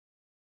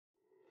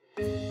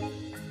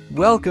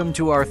Welcome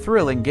to our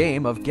thrilling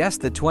game of Guess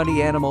the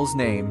 20 Animals'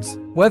 Names.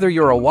 Whether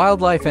you're a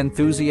wildlife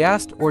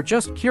enthusiast or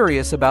just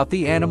curious about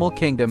the animal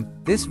kingdom,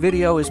 this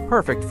video is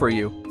perfect for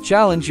you.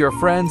 Challenge your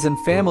friends and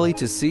family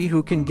to see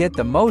who can get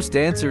the most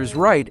answers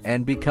right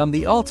and become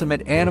the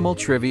ultimate animal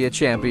trivia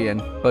champion.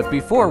 But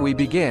before we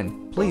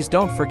begin, please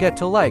don't forget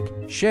to like,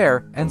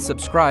 share, and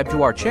subscribe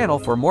to our channel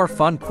for more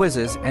fun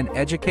quizzes and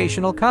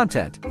educational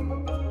content.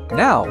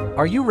 Now,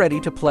 are you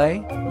ready to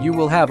play? You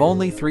will have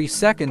only 3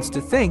 seconds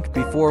to think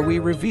before we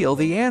reveal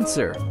the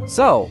answer.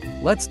 So,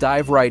 let's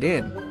dive right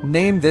in.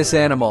 Name this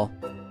animal.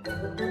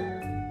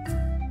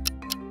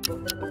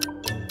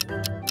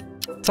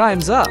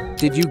 Time's up.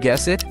 Did you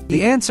guess it?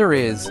 The answer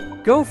is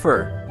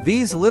gopher.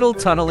 These little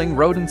tunneling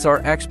rodents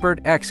are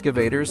expert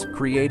excavators,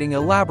 creating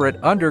elaborate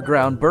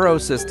underground burrow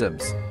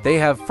systems. They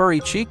have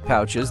furry cheek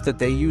pouches that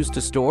they use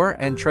to store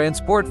and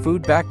transport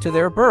food back to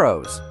their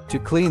burrows. To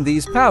clean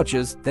these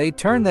pouches, they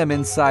turn them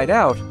inside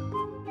out.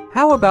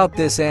 How about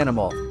this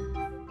animal?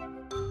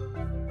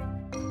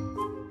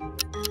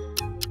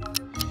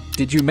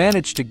 Did you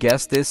manage to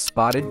guess this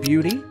spotted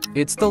beauty?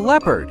 It's the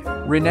leopard.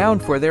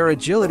 Renowned for their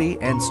agility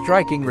and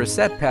striking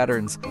recette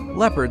patterns,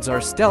 leopards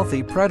are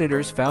stealthy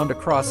predators found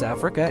across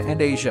Africa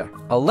and Asia.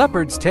 A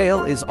leopard's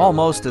tail is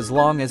almost as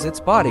long as its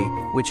body,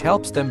 which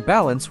helps them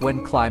balance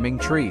when climbing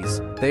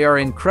trees. They are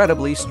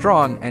incredibly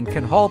strong and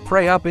can haul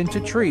prey up into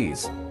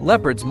trees.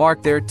 Leopards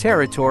mark their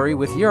territory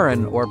with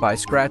urine or by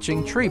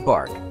scratching tree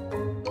bark.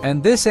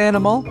 And this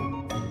animal?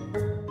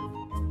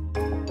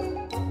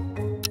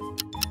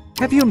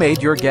 Have you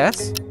made your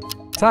guess?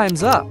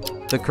 Time's up.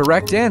 The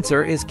correct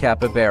answer is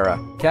capybara.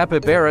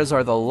 Capybaras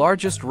are the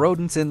largest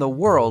rodents in the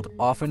world,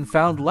 often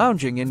found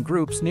lounging in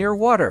groups near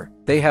water.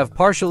 They have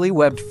partially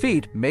webbed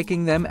feet,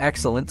 making them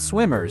excellent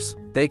swimmers.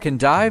 They can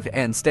dive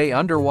and stay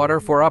underwater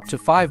for up to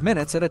 5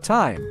 minutes at a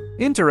time.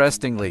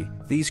 Interestingly,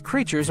 these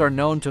creatures are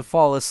known to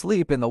fall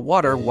asleep in the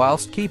water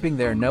whilst keeping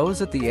their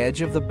nose at the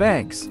edge of the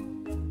banks.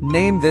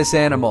 Name this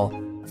animal.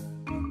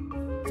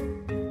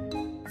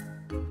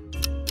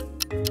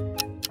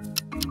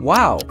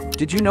 Wow!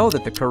 Did you know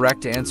that the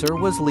correct answer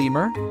was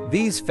lemur?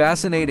 These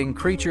fascinating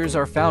creatures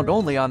are found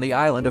only on the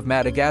island of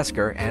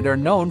Madagascar and are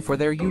known for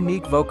their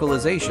unique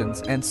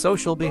vocalizations and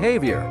social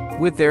behavior.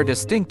 With their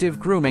distinctive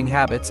grooming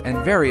habits and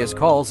various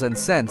calls and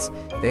scents,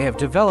 they have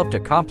developed a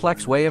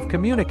complex way of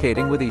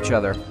communicating with each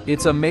other.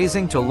 It's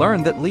amazing to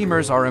learn that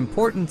lemurs are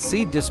important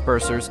seed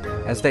dispersers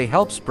as they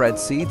help spread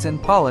seeds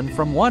and pollen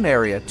from one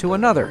area to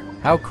another.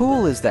 How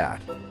cool is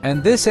that?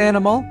 And this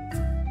animal?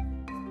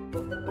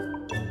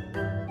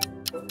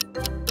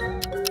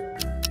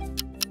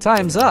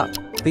 Time's up.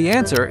 The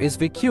answer is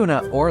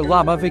vicuna or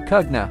llama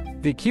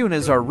vicugna.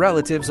 Vicunas are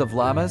relatives of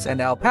llamas and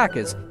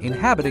alpacas,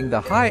 inhabiting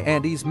the high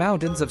Andes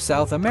Mountains of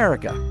South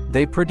America.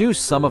 They produce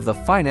some of the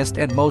finest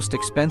and most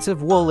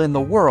expensive wool in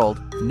the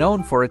world,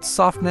 known for its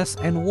softness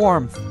and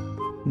warmth.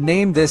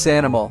 Name this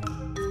animal.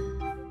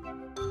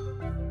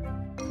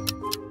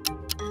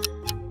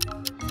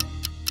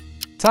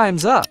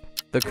 Time's up.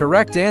 The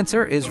correct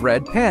answer is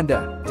red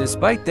panda.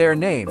 Despite their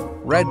name,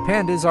 red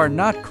pandas are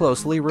not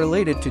closely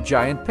related to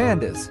giant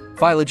pandas.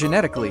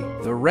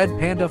 Phylogenetically, the red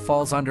panda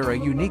falls under a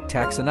unique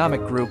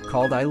taxonomic group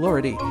called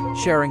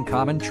Ailuridae, sharing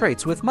common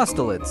traits with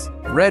mustelids.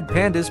 Red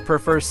pandas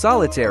prefer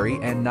solitary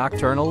and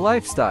nocturnal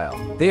lifestyle.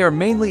 They are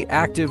mainly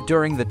active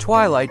during the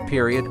twilight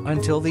period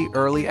until the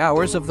early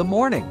hours of the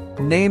morning.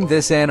 Name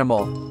this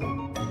animal.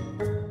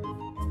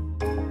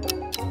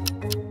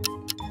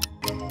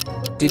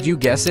 Did you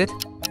guess it?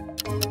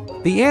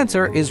 The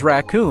answer is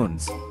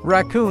raccoons.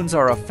 Raccoons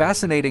are a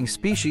fascinating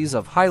species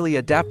of highly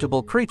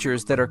adaptable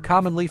creatures that are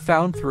commonly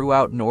found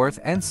throughout North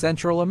and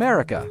Central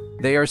America.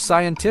 They are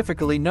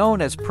scientifically known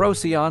as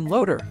Procyon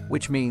lotor,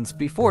 which means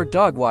before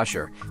dog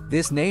washer.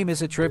 This name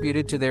is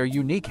attributed to their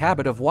unique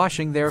habit of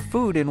washing their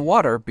food in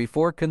water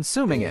before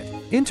consuming it.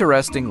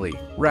 Interestingly,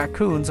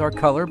 raccoons are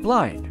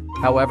color-blind.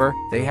 However,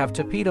 they have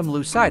tapetum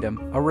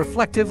lucidum, a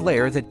reflective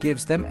layer that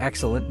gives them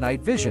excellent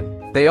night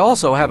vision. They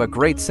also have a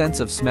great sense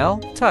of smell,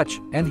 touch,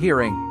 and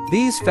hearing.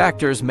 These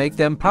factors make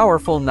them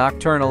powerful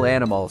nocturnal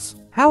animals.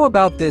 How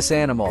about this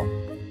animal?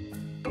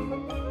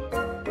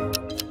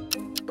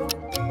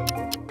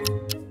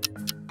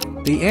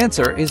 The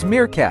answer is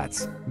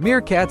meerkats.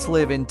 Meerkats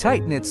live in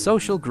tight-knit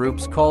social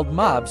groups called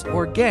mobs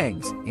or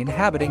gangs,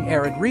 inhabiting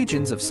arid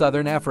regions of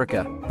southern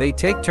Africa. They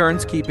take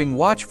turns keeping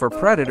watch for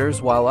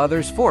predators while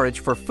others forage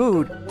for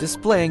food,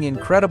 displaying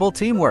incredible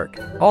teamwork.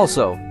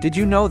 Also, did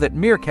you know that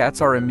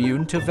meerkats are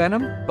immune to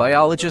venom?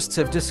 Biologists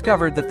have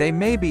discovered that they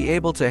may be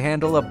able to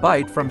handle a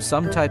bite from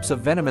some types of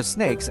venomous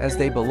snakes as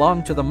they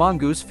belong to the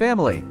mongoose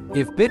family.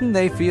 If bitten,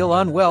 they feel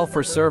unwell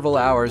for several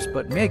hours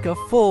but make a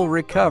full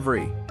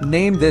recovery.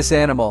 Name this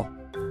animal.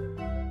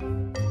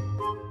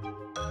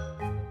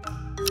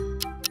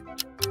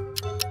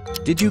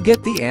 Did you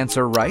get the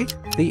answer right?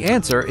 The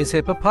answer is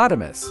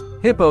hippopotamus.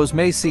 Hippos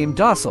may seem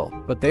docile,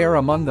 but they are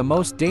among the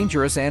most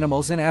dangerous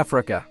animals in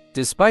Africa.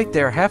 Despite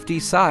their hefty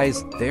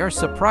size, they are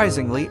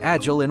surprisingly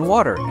agile in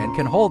water and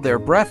can hold their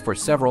breath for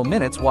several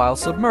minutes while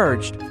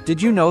submerged.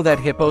 Did you know that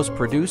hippos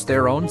produce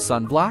their own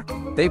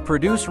sunblock? They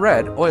produce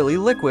red, oily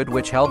liquid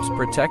which helps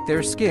protect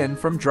their skin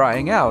from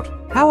drying out.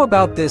 How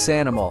about this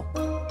animal?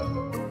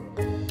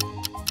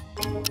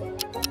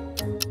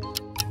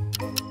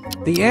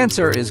 The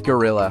answer is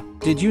gorilla.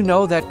 Did you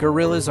know that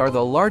gorillas are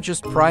the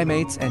largest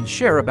primates and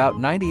share about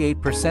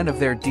 98% of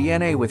their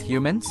DNA with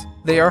humans?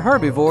 They are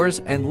herbivores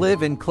and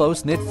live in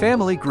close-knit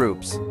family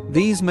groups.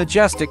 These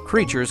majestic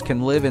creatures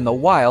can live in the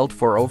wild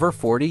for over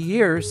 40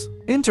 years.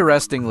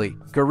 Interestingly,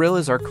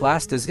 gorillas are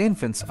classed as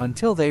infants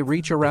until they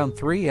reach around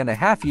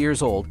 3.5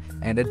 years old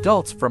and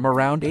adults from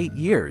around 8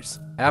 years.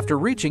 After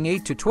reaching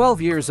 8 to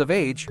 12 years of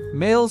age,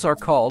 males are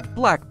called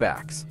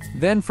blackbacks.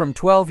 Then from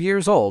 12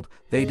 years old,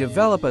 they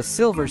develop a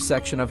silver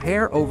section of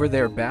hair over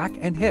their back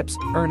and hips,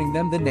 earning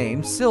them the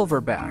name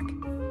silverback.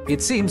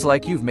 It seems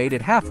like you've made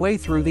it halfway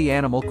through the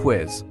animal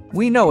quiz.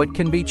 We know it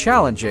can be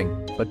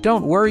challenging, but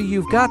don't worry,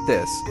 you've got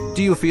this.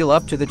 Do you feel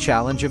up to the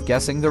challenge of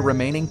guessing the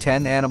remaining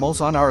 10 animals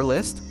on our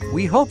list?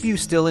 We hope you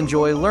still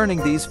enjoy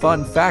learning these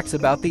fun facts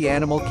about the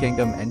animal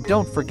kingdom, and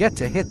don't forget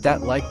to hit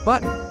that like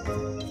button.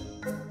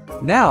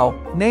 Now,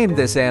 name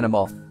this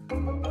animal.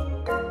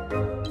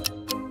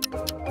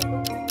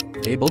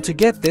 Able to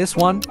get this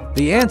one?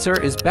 The answer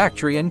is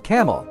Bactrian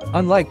camel.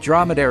 Unlike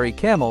dromedary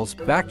camels,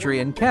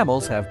 Bactrian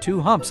camels have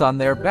 2 humps on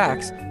their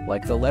backs,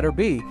 like the letter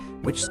B,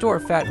 which store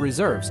fat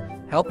reserves,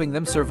 helping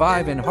them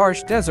survive in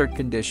harsh desert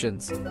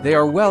conditions. They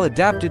are well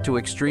adapted to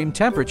extreme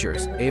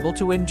temperatures, able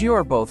to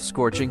endure both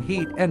scorching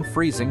heat and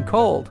freezing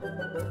cold.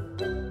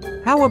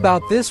 How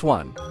about this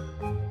one?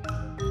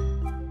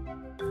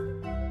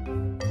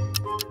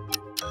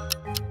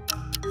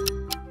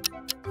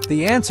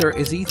 The answer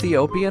is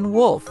Ethiopian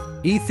wolf.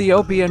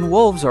 Ethiopian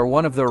wolves are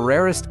one of the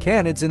rarest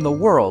canids in the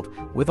world,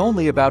 with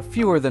only about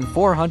fewer than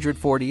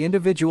 440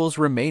 individuals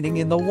remaining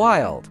in the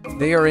wild.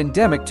 They are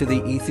endemic to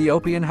the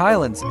Ethiopian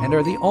highlands and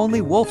are the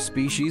only wolf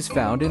species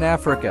found in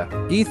Africa.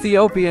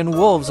 Ethiopian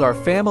wolves are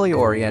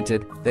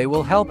family-oriented. They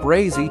will help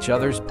raise each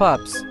other's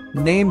pups.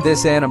 Name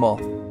this animal.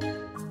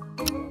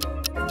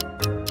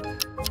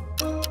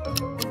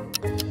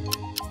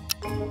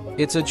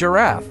 It's a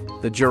giraffe.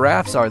 The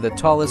giraffes are the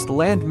tallest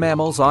land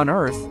mammals on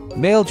Earth.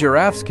 Male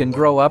giraffes can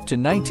grow up to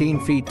 19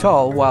 feet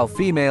tall, while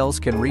females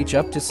can reach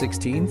up to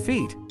 16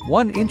 feet.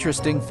 One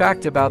interesting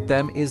fact about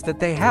them is that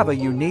they have a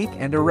unique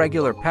and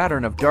irregular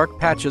pattern of dark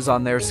patches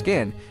on their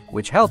skin,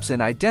 which helps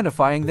in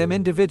identifying them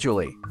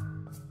individually.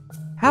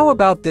 How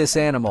about this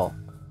animal?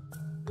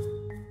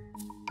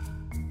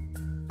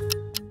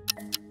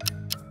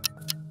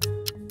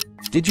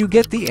 Did you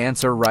get the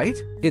answer right?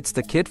 It's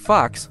the kit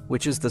fox,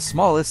 which is the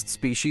smallest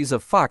species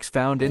of fox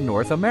found in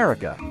North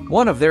America.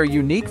 One of their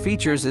unique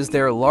features is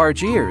their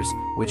large ears,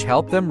 which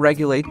help them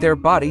regulate their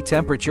body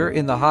temperature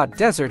in the hot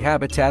desert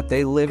habitat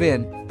they live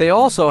in. They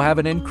also have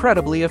an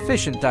incredibly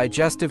efficient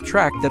digestive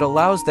tract that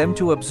allows them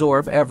to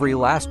absorb every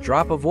last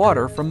drop of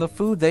water from the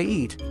food they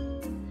eat.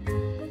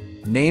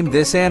 Name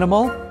this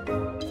animal.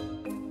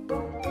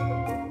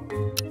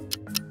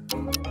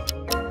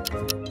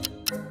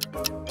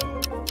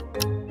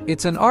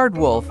 It's an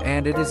aardwolf,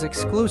 and it is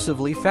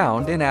exclusively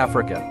found in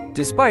Africa.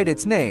 Despite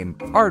its name,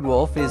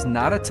 aardwolf is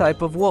not a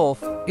type of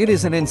wolf. It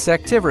is an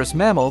insectivorous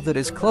mammal that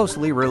is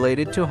closely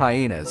related to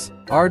hyenas.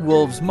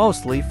 Aardwolves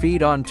mostly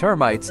feed on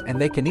termites,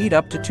 and they can eat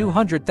up to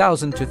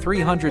 200,000 to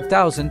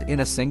 300,000 in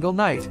a single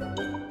night.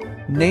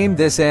 Name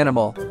this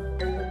animal.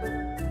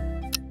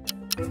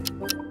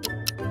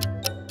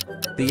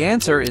 The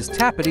answer is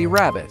tapity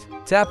rabbit.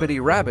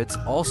 Tapity rabbits,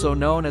 also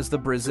known as the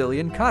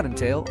Brazilian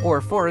cottontail or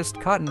forest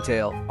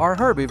cottontail, are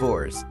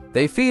herbivores.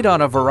 They feed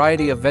on a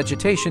variety of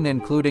vegetation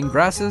including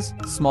grasses,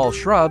 small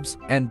shrubs,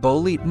 and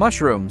bolete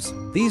mushrooms.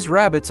 These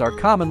rabbits are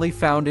commonly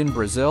found in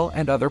Brazil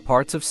and other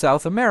parts of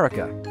South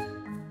America.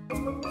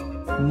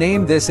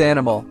 Name this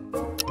animal.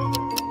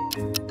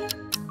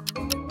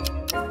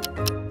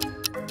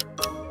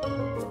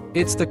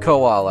 It's the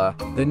koala.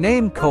 The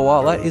name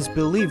koala is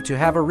believed to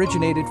have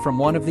originated from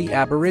one of the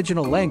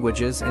Aboriginal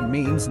languages and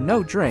means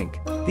no drink.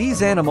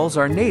 These animals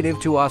are native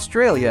to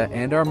Australia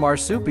and are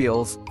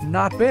marsupials,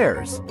 not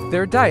bears.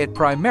 Their diet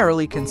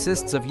primarily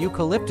consists of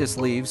eucalyptus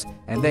leaves,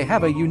 and they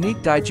have a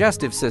unique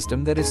digestive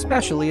system that is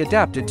specially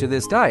adapted to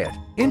this diet.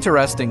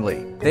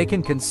 Interestingly, they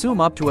can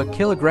consume up to 1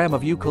 kilogram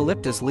of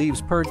eucalyptus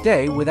leaves per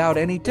day without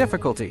any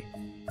difficulty.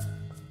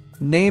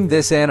 Name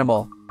this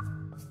animal.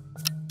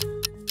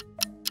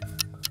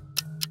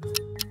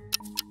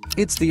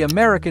 It's the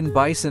American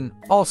bison,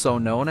 also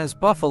known as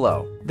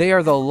buffalo. They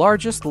are the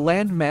largest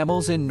land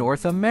mammals in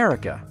North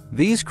America.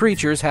 These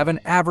creatures have an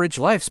average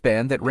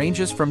lifespan that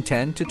ranges from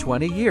 10 to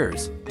 20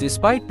 years.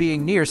 Despite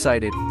being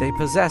nearsighted, they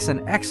possess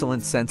an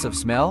excellent sense of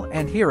smell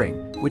and hearing,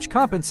 which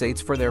compensates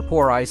for their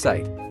poor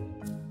eyesight.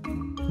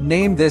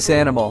 Name this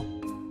animal.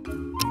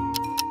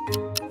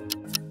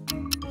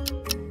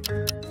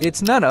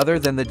 It's none other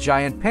than the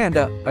giant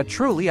panda, a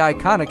truly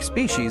iconic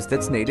species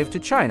that's native to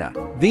China.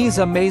 These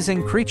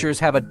amazing creatures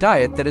have a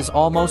diet that is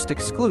almost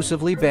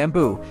exclusively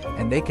bamboo,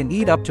 and they can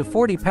eat up to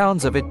 40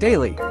 pounds of it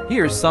daily.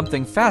 Here's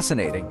something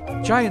fascinating.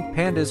 Giant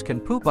pandas can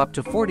poop up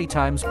to 40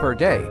 times per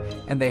day,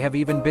 and they have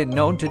even been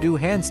known to do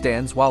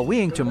handstands while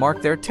weeing to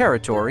mark their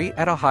territory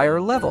at a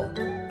higher level.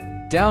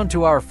 Down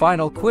to our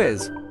final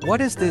quiz. What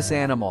is this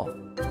animal?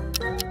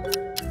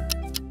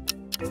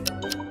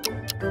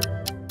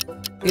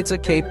 It's a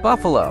Cape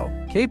buffalo.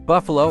 Cape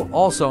buffalo,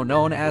 also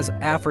known as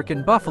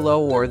African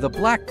buffalo or the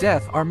Black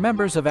Death, are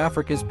members of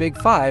Africa's Big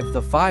Five,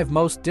 the 5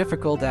 most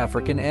difficult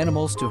African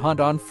animals to hunt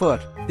on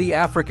foot. The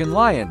African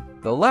lion,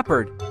 the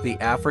leopard, the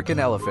African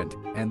elephant,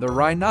 and the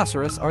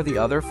rhinoceros are the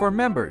other 4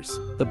 members.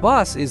 The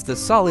boss is the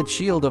solid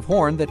shield of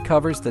horn that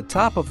covers the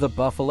top of the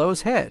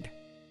buffalo's head.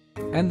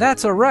 And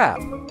that's a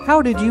wrap.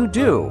 How did you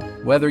do?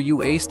 Whether you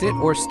aced it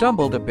or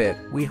stumbled a bit,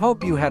 we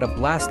hope you had a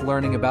blast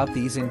learning about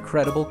these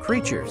incredible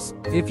creatures.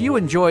 If you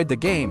enjoyed the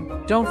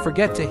game, don't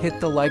forget to hit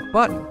the like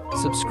button,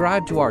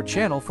 subscribe to our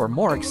channel for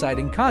more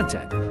exciting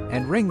content,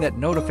 and ring that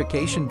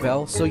notification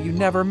bell so you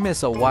never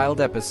miss a wild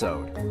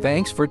episode.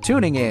 Thanks for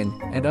tuning in,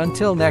 and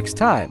until next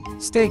time,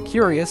 stay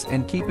curious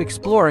and keep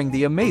exploring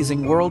the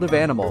amazing world of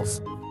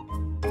animals.